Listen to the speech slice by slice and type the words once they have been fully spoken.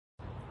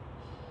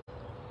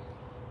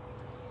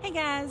Hey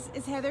guys,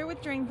 it's Heather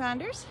with Dream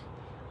Finders.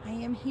 I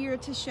am here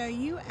to show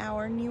you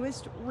our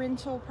newest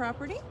rental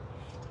property.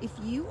 If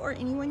you or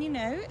anyone you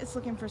know is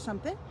looking for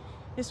something,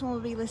 this one will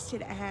be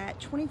listed at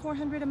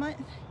 $2,400 a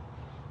month,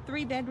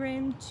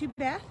 3-bedroom,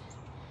 2-bath.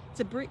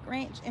 It's a brick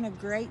ranch in a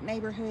great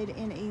neighborhood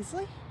in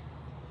Easley.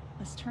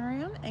 Let's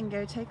turn around and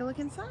go take a look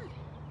inside.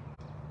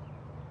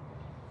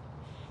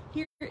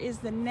 Here is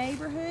the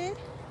neighborhood.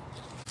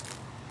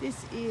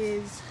 This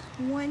is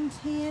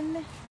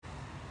 110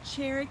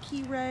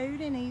 Cherokee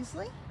Road in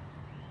Easley.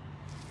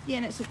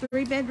 Again, it's a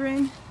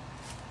 3-bedroom,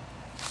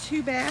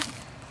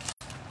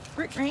 2-bath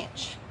brick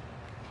ranch.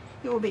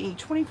 It will be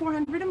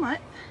 $2,400 a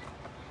month,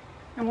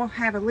 and we'll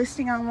have a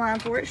listing online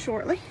for it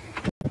shortly.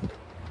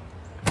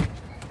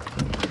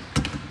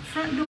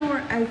 Front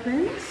door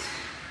opens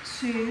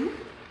to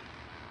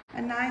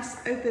a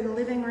nice open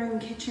living room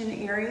kitchen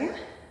area.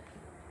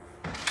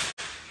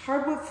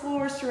 Hardwood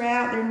floors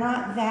throughout. They're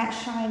not that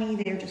shiny,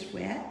 they're just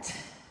wet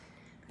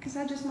because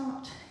I just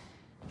mopped.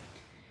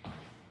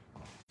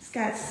 It's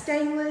got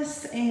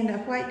stainless and a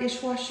white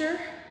dishwasher.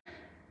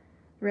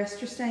 The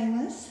rest are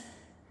stainless.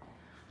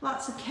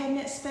 Lots of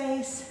cabinet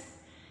space.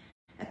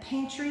 A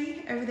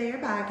pantry over there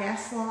by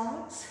gas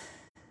logs.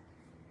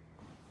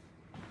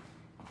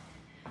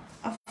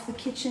 Off the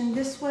kitchen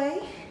this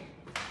way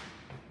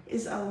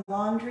is a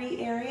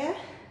laundry area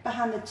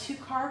behind the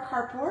 2-car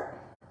carport.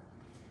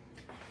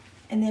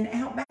 And then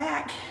out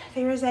back,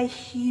 there is a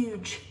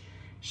huge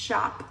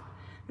shop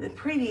the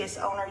previous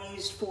owner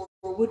used for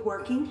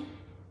woodworking,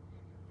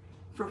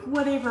 for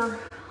whatever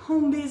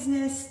home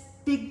business,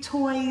 big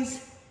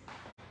toys,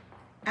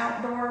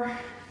 outdoor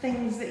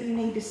things that you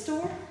need to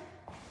store,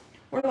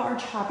 or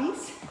large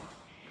hobbies.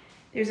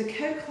 There's a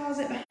coat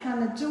closet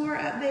behind the door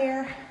up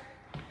there,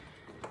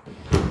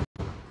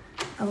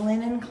 a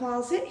linen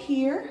closet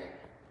here,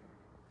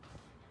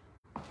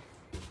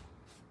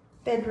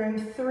 bedroom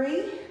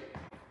 3.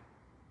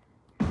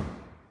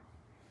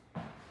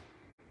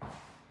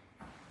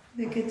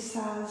 The good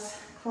size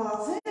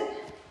closet.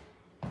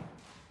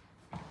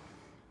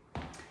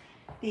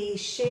 The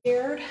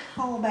shared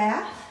hall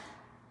bath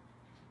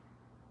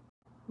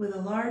with a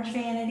large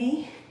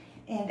vanity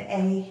and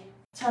a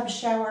tub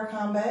shower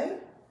combo.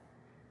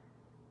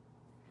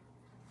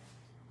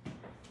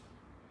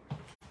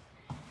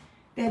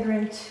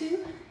 Bedroom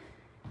 2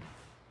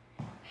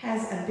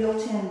 has a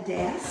built-in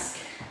desk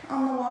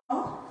on the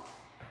wall,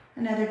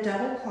 another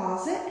double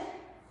closet.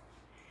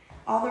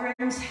 All the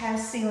rooms have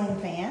ceiling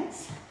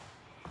fans.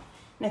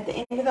 And at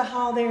the end of the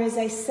hall, there is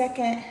a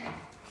second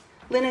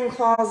linen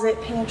closet,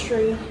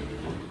 pantry,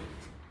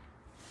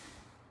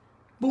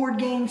 board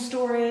game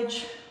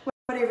storage,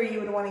 whatever you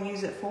would want to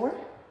use it for.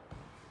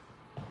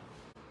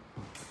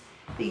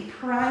 The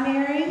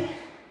primary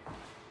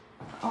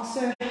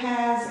also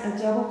has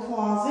a double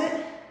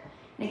closet.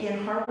 And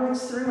again,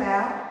 hardwoods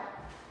throughout.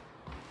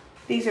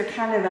 These are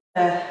kind of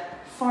a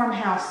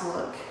farmhouse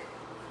look.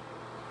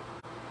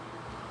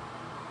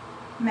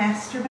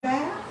 Master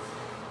bath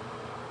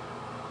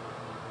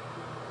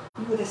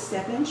with a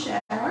step-in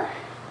shower.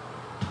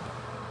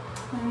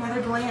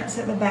 Another glance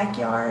at the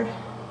backyard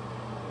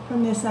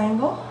from this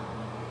angle.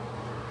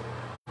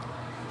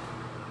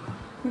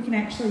 We can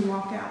actually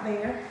walk out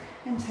there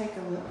and take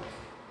a look.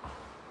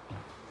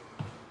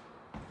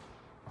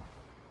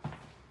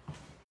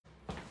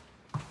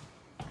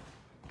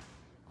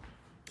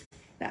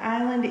 The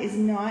island is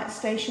not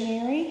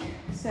stationary,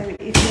 so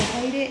if you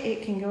hate it,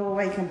 it can go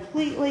away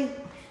completely.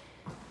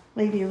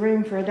 Leave you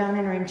room for a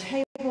dining room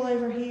table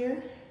over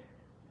here.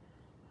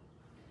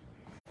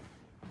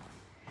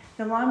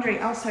 The laundry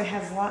also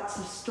has lots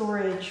of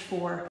storage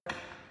for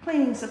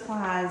cleaning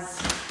supplies,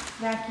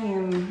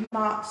 vacuum,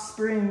 mops,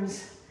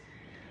 brooms,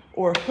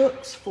 or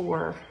hooks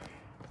for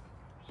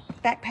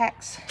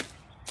backpacks,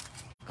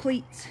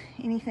 cleats,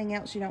 anything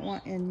else you don't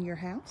want in your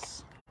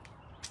house.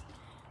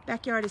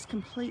 Backyard is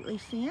completely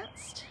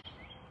fenced.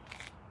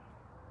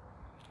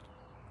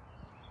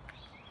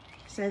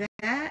 So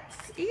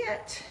that's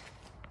it.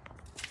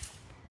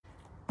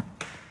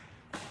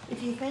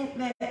 If you think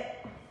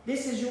that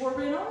this is your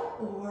rental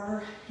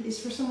or is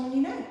for someone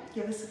you know,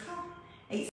 give us a call.